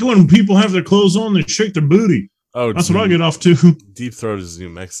just like when people have their clothes on, they shake their booty. Oh, that's what I get off to. Deep throat is New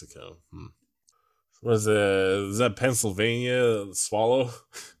Mexico. Is that Pennsylvania? Swallow.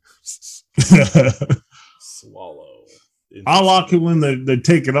 Swallow. I like it when they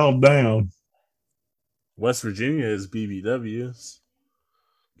take it all down. West Virginia is BBWs.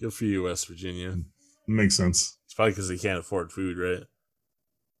 Good for you, West Virginia. Makes sense. It's probably because they can't afford food, right?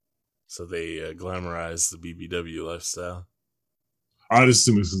 So they glamorize the BBW lifestyle. I'd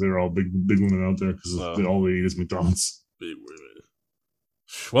assume it's because they're all big women out there because all they eat is McDonald's. Big women.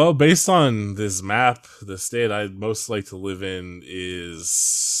 Well, based on this map, the state I'd most like to live in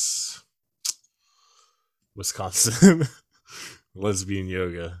is Wisconsin. Lesbian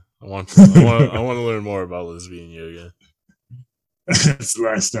yoga. I want to learn more about lesbian yoga. That's the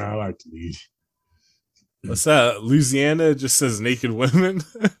lifestyle I like to lead. What's that? Louisiana just says naked women.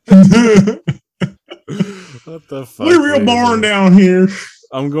 What the fuck? We're real boring down here.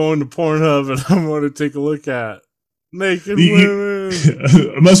 I'm going to Pornhub and I'm going to take a look at naked women.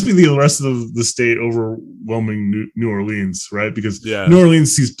 It must be the rest of the state overwhelming New Orleans, right? Because New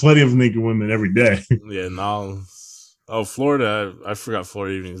Orleans sees plenty of naked women every day. Yeah, no. Oh, Florida. I forgot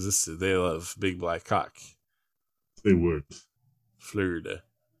Florida even existed. They love big black cock. They would. Florida.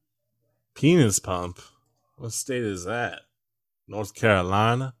 Penis pump. What state is that? North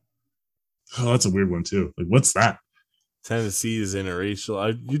Carolina? Oh, that's a weird one, too. Like, what's that? Tennessee is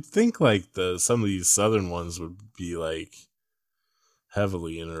interracial. You'd think, like, some of these southern ones would be, like,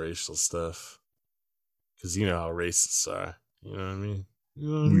 heavily interracial stuff. Because you know how racists are. You know what I mean?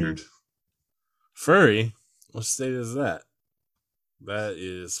 Weird. Furry? What state is that? That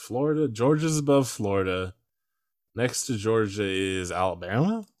is Florida. Georgia's above Florida. Next to Georgia is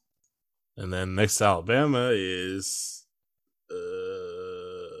Alabama. And then next to Alabama is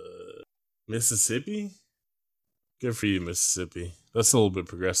Mississippi. Good for you, Mississippi. That's a little bit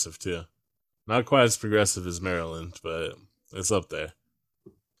progressive, too. Not quite as progressive as Maryland, but it's up there.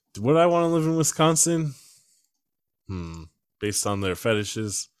 Would I want to live in Wisconsin? Based on their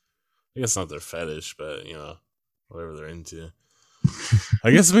fetishes? I guess not their fetish, but, you know, whatever they're into.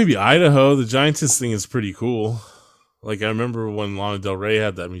 I guess maybe Idaho. The giantess thing is pretty cool. Like, I remember when Lana Del Rey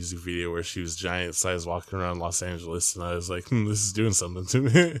had that music video where she was giant size walking around Los Angeles, and I was like, this is doing something to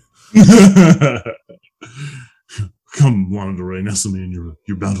me. Come, Lana Del Rey, nestle me in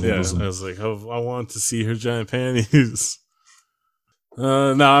your bountiful bosom. I was like, I want to see her giant panties.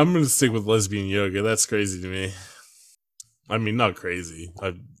 No, I'm going to stick with lesbian yoga. That's crazy to me. I mean, not crazy.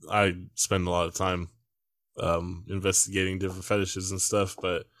 I spend a lot of time investigating different fetishes and stuff,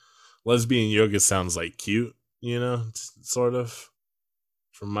 but lesbian yoga sounds like cute, you know, sort of,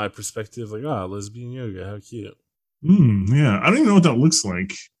 from my perspective. Like, lesbian yoga, how cute. Yeah, I don't even know what that looks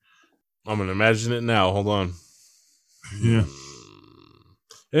like. I'm going to imagine it now. Hold on. Yeah.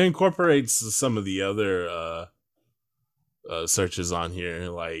 It incorporates some of the other searches on here,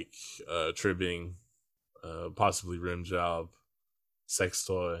 like tripping, possibly rim job, sex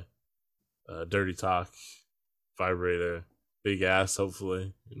toy, dirty talk, vibrator, big ass.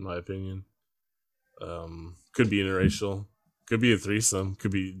 Hopefully, in my opinion, could be interracial, could be a threesome,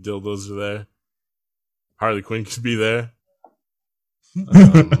 could be dildos are there. Harley Quinn could be there. One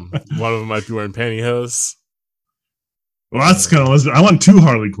of them might be wearing pantyhose. Well, that's kind of lesbian. I want 2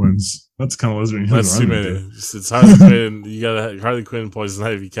 Harley Quinns. That's kind of lesbian. That's too many. It's Harley Quinn. You got Harley Quinn, Poison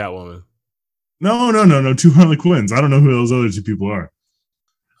Ivy, Catwoman. No. 2 Harley Quinns. I don't know who those other 2 people are.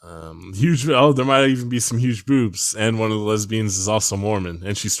 Huge. Oh, there might even be some huge boobs. And one of the lesbians is also Mormon,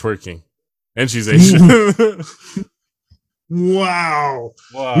 and she's twerking, and she's Asian. Wow.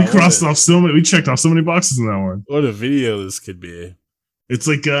 We crossed off so many. We checked off so many boxes in that one. What a video this could be. It's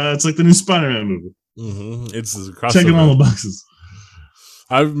like the new Spider-Man movie. Mm-hmm. It's a crossover. Checking all the boxes.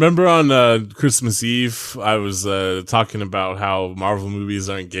 I remember on Christmas Eve, I was talking about how Marvel movies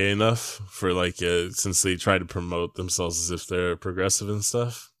aren't gay enough for since they try to promote themselves as if they're progressive and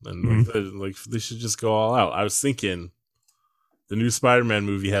stuff, and they should just go all out. I was thinking, the new Spider-Man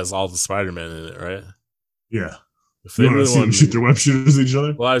movie has all the Spider-Man in it, right? Yeah. If they really want to shoot their web shooters at each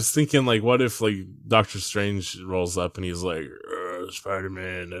other. Well, I was thinking, what if Doctor Strange rolls up and he's like,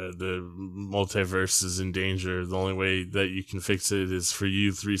 Spider-Man, the multiverse is in danger. The only way that you can fix it is for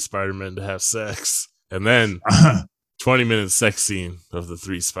you 3 Spider-Men to have sex. And then 20-minute sex scene of the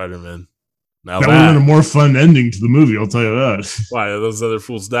 3 Spider-Men. Now that would have been a more fun ending to the movie, I'll tell you that. Why? Those other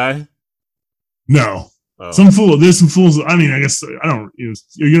fools die? No. Oh. There's some fools. I mean, I guess I don't.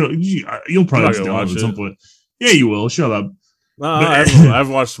 You'll probably watch it at some point. Yeah, you will. Shut up. No, I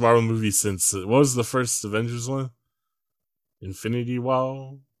haven't watched a Marvel movie since. What was the first Avengers one? Infinity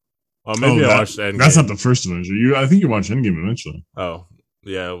War? Oh, maybe I watched Endgame. That's not the first Avenger. I think you watched Endgame eventually. Oh,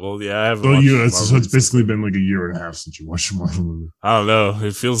 yeah. Well, yeah, I haven't watched so it's basically been like a year and a half since you watched a Marvel movie. I don't know.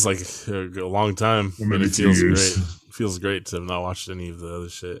 It feels like a long time. Or maybe it feels 2 years. Great. It feels great to have not watched any of the other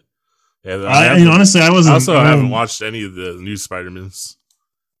shit. Yeah, honestly, I wasn't. I haven't watched any of the new Spider-Mans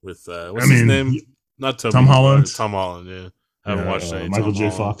with what's his name? Not Tom Holland. Tom Holland. Yeah, I haven't watched any. Michael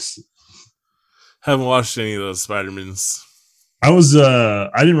J. Fox. Haven't watched any of those Spider-Mans. I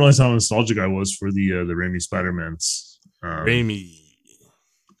didn't realize how nostalgic I was for the Raimi Spider-Mans. Raimi.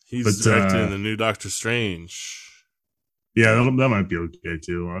 He's directing the new Doctor Strange. Yeah, that might be okay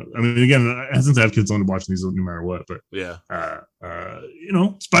too. I mean, again, since I have kids, I'm watching these no matter what. But yeah,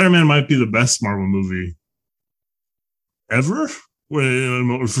 Spider-Man might be the best Marvel movie ever,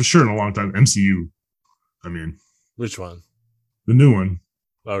 for sure in a long time. MCU. I mean, which one? The new one.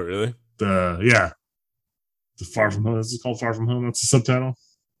 Oh, really? The Far From Home. Is it called Far From Home? That's the subtitle.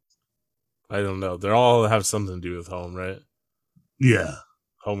 I don't know. They all have something to do with home, right? Yeah.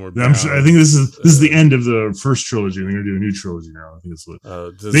 Homeward Bound. I think this is the end of the first trilogy. They're going to do a new trilogy now. I think it's what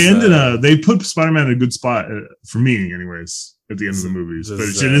they ended. They put Spider-Man in a good spot for me, anyways. At the end of the movies, but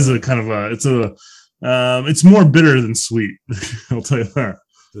it is a kind of it's more bitter than sweet. I'll tell you that.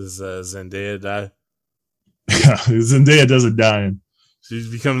 Does Zendaya die? Yeah, Zendaya doesn't die. She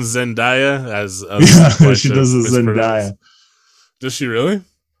becomes Zendaya as she does a Zendaya. Does she really?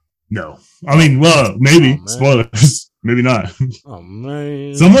 No. I mean, well, maybe. Spoilers. Maybe not. Oh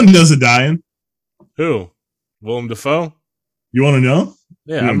man. Someone does a dying. Who? Willem Dafoe? You want to know?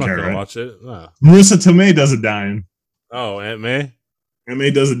 Yeah, I'm not gonna watch it. No. Marissa Tomei does a dying. Oh, Aunt May? Aunt May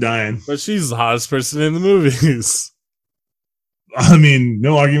does a dying. But she's the hottest person in the movies. I mean,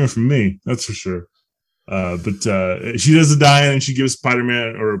 no argument from me. That's for sure. But she does a dying, and she gives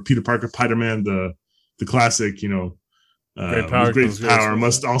Spider-Man or Peter Parker Spider-Man the classic, great power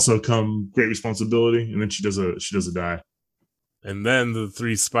must also come great responsibility, and then she does a die. And then the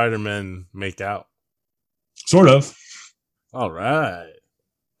 3 Spider-Men make out. Sort of. All right.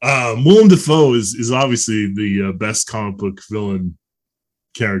 Willem Dafoe is obviously the best comic book villain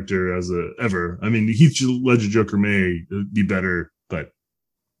character ever. I mean, Heath Ledger Joker may be better, but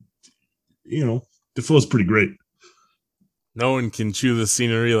Dafoe's pretty great. No one can chew the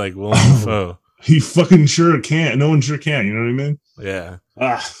scenery like Willem Dafoe. He fucking sure can't. No one sure can. You know what I mean? Yeah.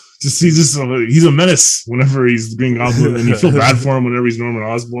 He's a menace whenever he's Green Goblin, and you feel bad for him whenever he's Norman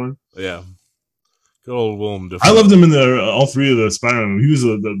Osborn. Yeah. Good old Willem Dafoe. I loved him in all 3 of the Spider-Man. He was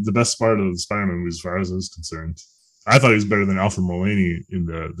the best part of the Spider-Man movies as far as I was concerned. I thought he was better than Alfred Molina in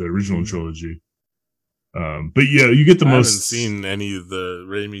the original trilogy. But yeah, you get the most. I haven't seen any of the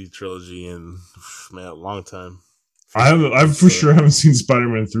Raimi trilogy in a long time. I for sure haven't seen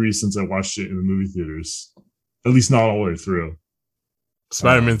Spider-Man 3 since I watched it in the movie theaters. At least not all the way through.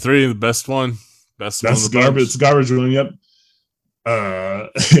 Spider-Man 3, the best one. That's garbage. It's garbage one. Yep.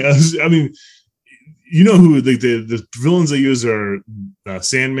 I mean, you know who the villains they use are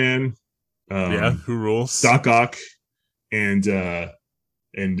Sandman, who rules? Doc Ock, and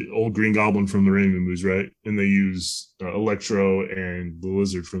Old Green Goblin from the Raimi movies, right? And they use Electro and the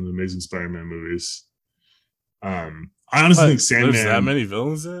Lizard from the Amazing Spider-Man movies. I honestly think Sandman. There's that many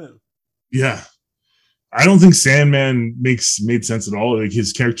villains in it? Yeah. I don't think Sandman made sense at all. Like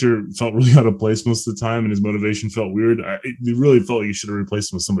his character felt really out of place most of the time, and his motivation felt weird. It really felt like you should have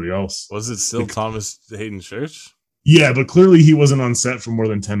replaced him with somebody else. Was it still Thomas Hayden Church? Yeah, but clearly he wasn't on set for more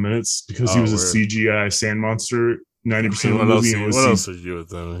than 10 minutes because he was a CGI sand monster 90% of the movie. What else would you do with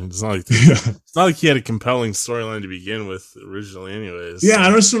them? It's not like it's not like he had a compelling storyline to begin with originally, anyways. Yeah,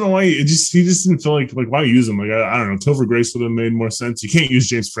 I just don't know why he just didn't feel like why use him. Like I don't know, Topher Grace would have made more sense. You can't use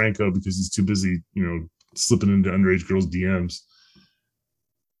James Franco because he's too busy, slipping into underage girls' DMs.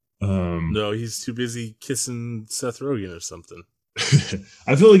 No, he's too busy kissing Seth Rogen or something.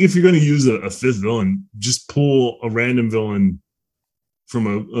 I feel like if you're going to use a fifth villain, just pull a random villain from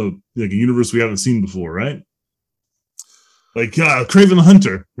a universe we haven't seen before, right? Like Kraven the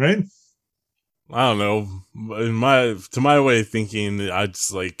Hunter, right? I don't know. To my way of thinking, I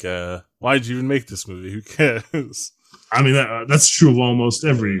just like, why'd you even make this movie? Who cares? I mean, that's true of almost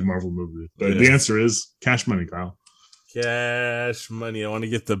every Marvel movie. But the answer is cash money, Kyle. Cash money. I want to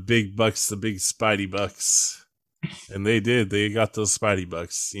get the big bucks, the big Spidey bucks. And they did. They got those Spidey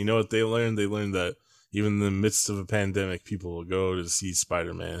bucks. You know what they learned? They learned that even in the midst of a pandemic, people will go to see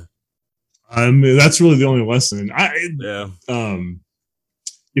Spider-Man. I mean, that's really the only lesson.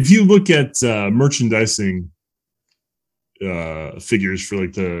 If you look at merchandising figures for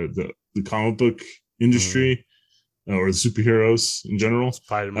like the comic book industry, or the superheroes in general,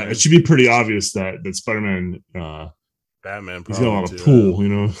 it should be pretty obvious that Spider-Man, Batman, he's got a lot of pool.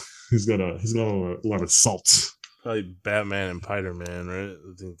 He's got a lot of salt. Probably Batman and Spider-Man, right?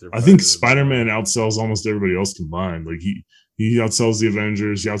 I think Spider-Man outsells almost everybody else combined. Like he outsells the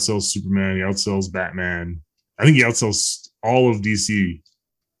Avengers, he outsells Superman, he outsells Batman. I think he outsells all of DC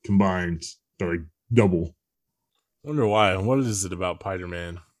combined by like double. I wonder why. What is it about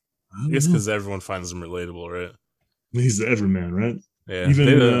Spider-Man? I guess because everyone finds him relatable, right? He's the everyman, right? Yeah.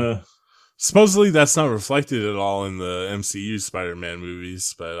 Even supposedly that's not reflected at all in the MCU Spider-Man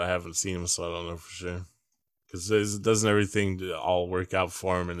movies, but I haven't seen them, so I don't know for sure. Because doesn't everything all work out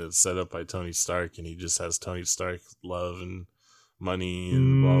for him, and it's set up by Tony Stark, and he just has Tony Stark love and money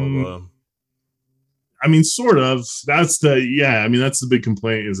and blah blah blah. I mean, sort of. That's the big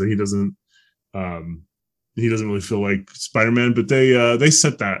complaint is that he doesn't really feel like Spider-Man. But they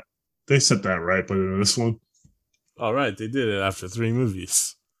set that right by this one. All right, they did it after 3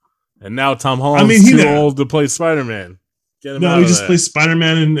 movies, and now Tom Holland's too old to play Spider-Man. He just plays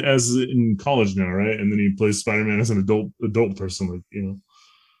Spider-Man in college now, right? And then he plays Spider-Man as an adult person,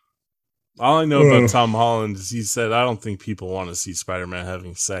 All I know about Tom Holland is he said, I don't think people want to see Spider-Man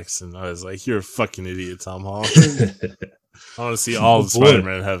having sex. And I was like, you're a fucking idiot, Tom Holland. I want to see all the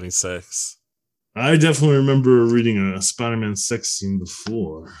Spider-Man having sex. I definitely remember reading a Spider-Man sex scene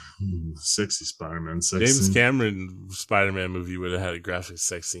before. Sexy Spider-Man sex James scene. Cameron Spider-Man movie would have had a graphic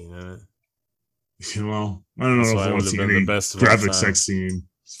sex scene in it. Well, I don't know if I want to see any graphic sex scene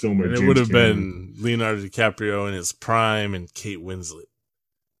filmed by James Cameron. It would have been Leonardo DiCaprio in his prime and Kate Winslet.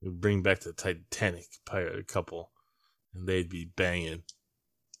 It would bring back the Titanic pirate couple, and they'd be banging.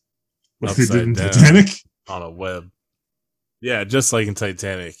 What they did in Titanic? On a web. Yeah, just like in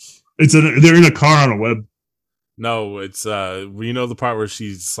Titanic. They're in a car on a web. No, it's the part where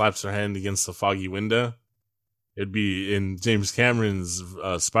she slaps her hand against the foggy window? It'd be in James Cameron's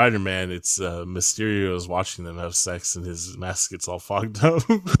Spider-Man. It's Mysterio's watching them have sex, and his mask gets all fogged up.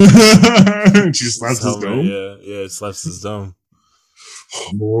 She slaps his dome. Yeah, it slaps his dome.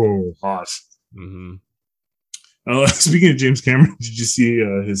 Whoa, hot. Mm-hmm. Speaking of James Cameron, did you see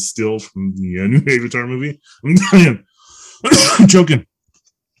his still from the new Avatar movie? I'm joking.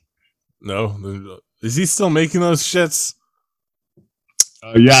 No, is he still making those shits?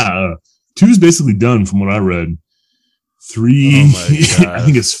 Yeah. 2's basically done from what I read. 3, I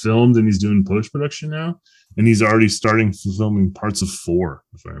think it's filmed and he's doing post-production now. And he's already starting filming parts of 4,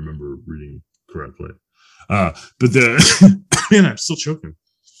 if I remember reading correctly. But man, I'm still choking.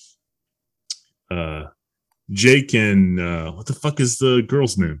 Jake and what the fuck is the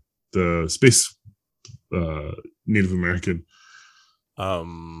girl's name? The space Native American.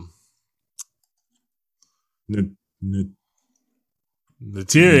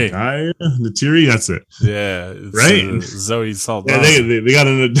 Neytiri, that's it. Yeah, right. Zoe Saldana. Yeah, they got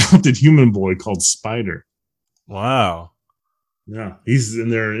an adopted human boy called Spider. Wow. Yeah, he's in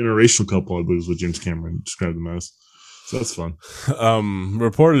their interracial couple, I believe, is what James Cameron described them as. So that's fun.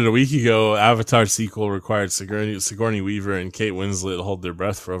 Reported a week ago, Avatar sequel required Sigourney Weaver and Kate Winslet to hold their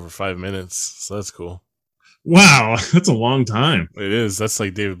breath for over 5 minutes. So that's cool. Wow, that's a long time. It is. That's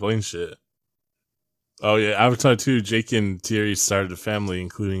like David Blaine shit. Oh yeah, Avatar 2, Jake and Thierry started a family,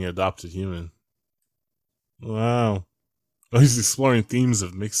 including an adopted human. Wow. Oh, he's exploring themes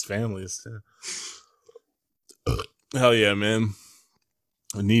of mixed families too. Hell yeah, man.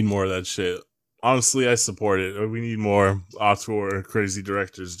 I need more of that shit. Honestly, I support it. We need more auteur crazy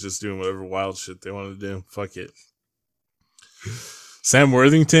directors just doing whatever wild shit they want to do. Fuck it. Sam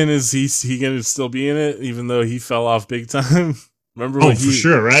Worthington, is he gonna still be in it, even though he fell off big time? Remember? Oh, for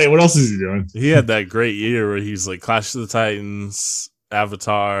sure, right? What else is he doing? He had that great year where he's like Clash of the Titans,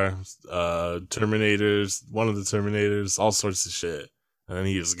 Avatar, Terminators, one of the Terminators, all sorts of shit, and then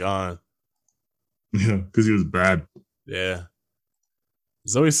he was gone. Yeah, because he was bad. Yeah.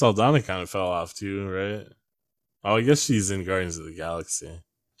 Zoe Saldana kind of fell off too, right? Oh, I guess she's in Guardians of the Galaxy.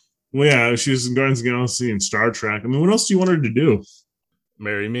 Well, yeah, she was in Guardians of the Galaxy and Star Trek. I mean, what else do you want her to do?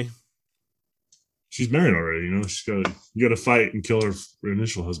 Marry me? She's married already, you know. You got to fight and kill her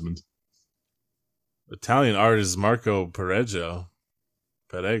initial husband. Italian artist Marco Perego.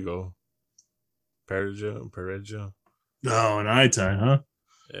 No, an eye tie, huh?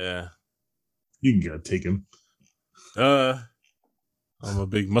 Yeah. You can gotta take him. I'm a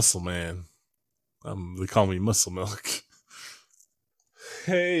big muscle man. They call me Muscle Milk.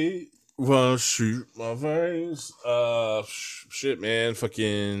 Hey, wanna shoot my veins? Shit, man.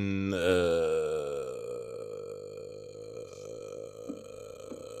 Fucking,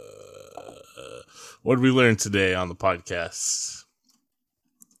 what did we learn today on the podcast?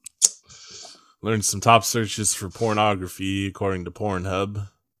 Learned some top searches for pornography according to Pornhub.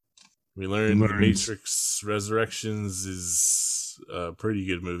 We learned The Matrix Resurrections is a pretty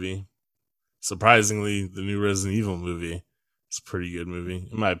good movie. Surprisingly, the new Resident Evil movie is a pretty good movie,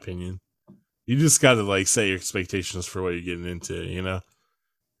 in my opinion. You just gotta like set your expectations for what you're getting into, you know?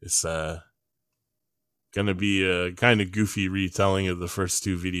 It's gonna be a kind of goofy retelling of the first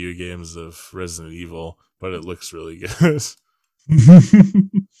 2 video games of Resident Evil, but it looks really good.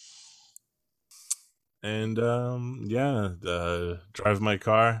 And Drive My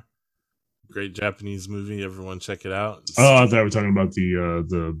Car. Great Japanese movie. Everyone check it out. I thought we were talking about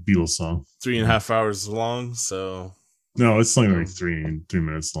the Beatles song. 3.5 hours long, so no, it's only like 3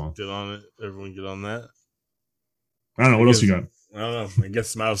 minutes long. Get on it. Everyone get on that. I don't know. What else you got? I don't know. I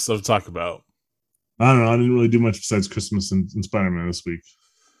guess I'm out of stuff to talk about. I don't know. I didn't really do much besides Christmas and Spider-Man this week.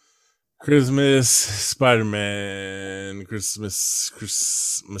 Christmas, Spider-Man, Christmas.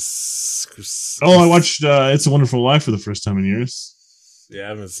 Oh, I watched It's a Wonderful Life for the first time in years. Yeah, I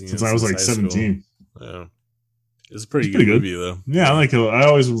haven't seen since I was like 17. Yeah, it's a pretty good movie though. Yeah, I like it. I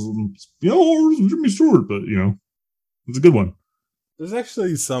always, Jimmy Stewart, but it's a good one. There's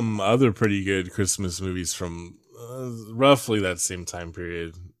actually some other pretty good Christmas movies from roughly that same time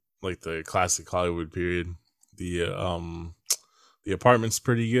period, like the classic Hollywood period. The Apartment's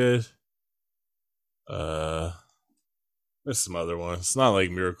pretty good. There's some other ones. It's not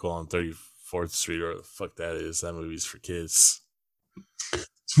like Miracle on 34th Street or the fuck that is. That movie's for kids.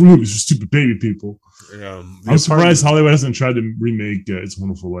 It's for movies for stupid baby people. I'm surprised Hollywood hasn't tried to remake It's a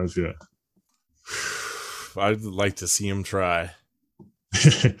Wonderful Life yet. I'd like to see him try.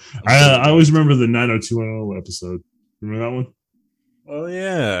 I always remember the 90210 episode. Remember that one? Oh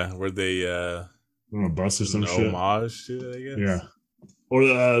yeah, where they on a bus or some shit. Homage to it, I guess. Yeah. Or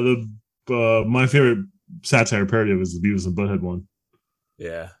the my favorite satire parody was the Beavis and Butthead one.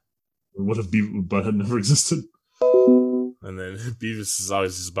 Yeah. What if Beavis and Butthead never existed? And then Beavis is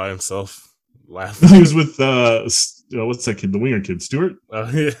always just by himself, laughing. He was with what's that kid? The Winger kid, Stuart. Oh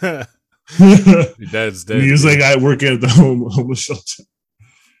yeah. Your dad's dead. And he was like, I work at the homeless shelter.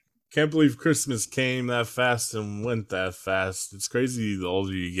 Can't believe Christmas came that fast and went that fast. It's crazy. The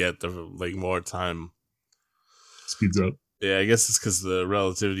older you get, the like more time speeds up. Yeah, I guess it's because the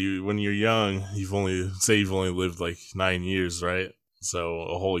relativity. When you're young, you've only lived like 9 years, right? So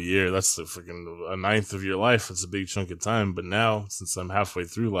a whole year, that's the freaking a ninth of your life. It's a big chunk of time. But now, since I'm halfway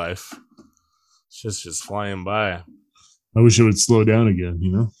through life, it's just flying by. I wish it would slow down again,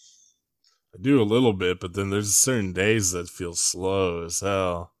 I do a little bit, but then there's certain days that feel slow as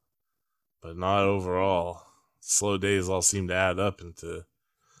hell. But not overall. Slow days all seem to add up into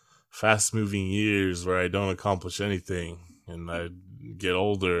fast-moving years where I don't accomplish anything. And I get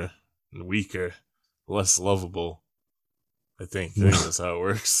older and weaker, less lovable. I think that's how it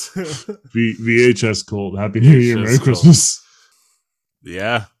works. VHS cult. Happy New Year, Merry Christmas.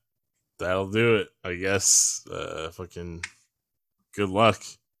 Yeah, that'll do it, I guess. Fucking good luck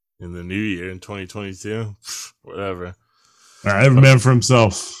in the new year in 2022. Whatever. All right, every man for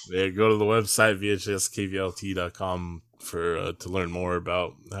himself. Yeah, go to the website vhskvlt.com for to learn more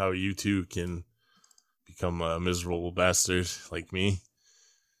about how you too can become a miserable bastard like me.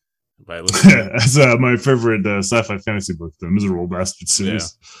 By listening. That's my favorite sci-fi fantasy book, The Miserable Bastard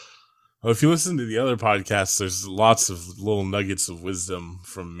series. Yeah. Well, if you listen to the other podcasts, there's lots of little nuggets of wisdom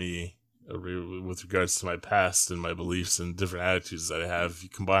from me with regards to my past and my beliefs and different attitudes that I have. You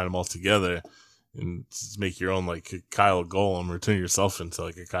combine them all together and make your own, like, a Kyle Golem, or turn yourself into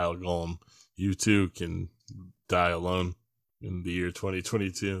like a Kyle Golem. You too can die alone in the year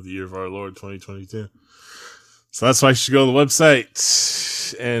 2022, the year of our Lord 2022. So that's why you should go to the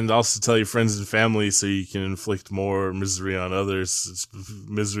website and also tell your friends and family so you can inflict more misery on others.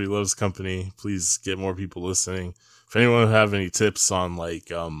 Misery loves company. Please get more people listening. If anyone would have any tips on, like,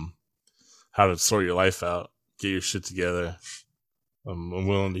 how to sort your life out, get your shit together, I'm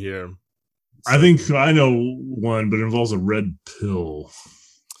willing to hear them. So, I think I know one, but it involves a red pill.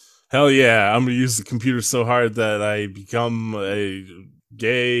 Hell yeah. I'm going to use the computer so hard that I become a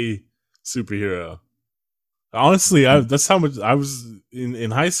gay superhero. Honestly, that's how much I was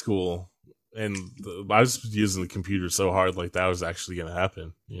in high school, and I was using the computer so hard, like, that was actually going to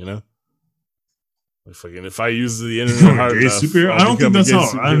happen, you know? Like, fucking, if I use the internet hard enough, superhero? I don't think that's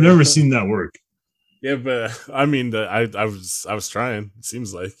how. I've never seen that work. Yeah, but I mean, I was trying. It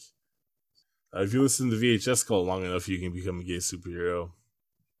seems like if you listen to VHS Cult long enough, you can become a gay superhero.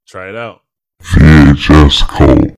 Try it out. VHS Cult.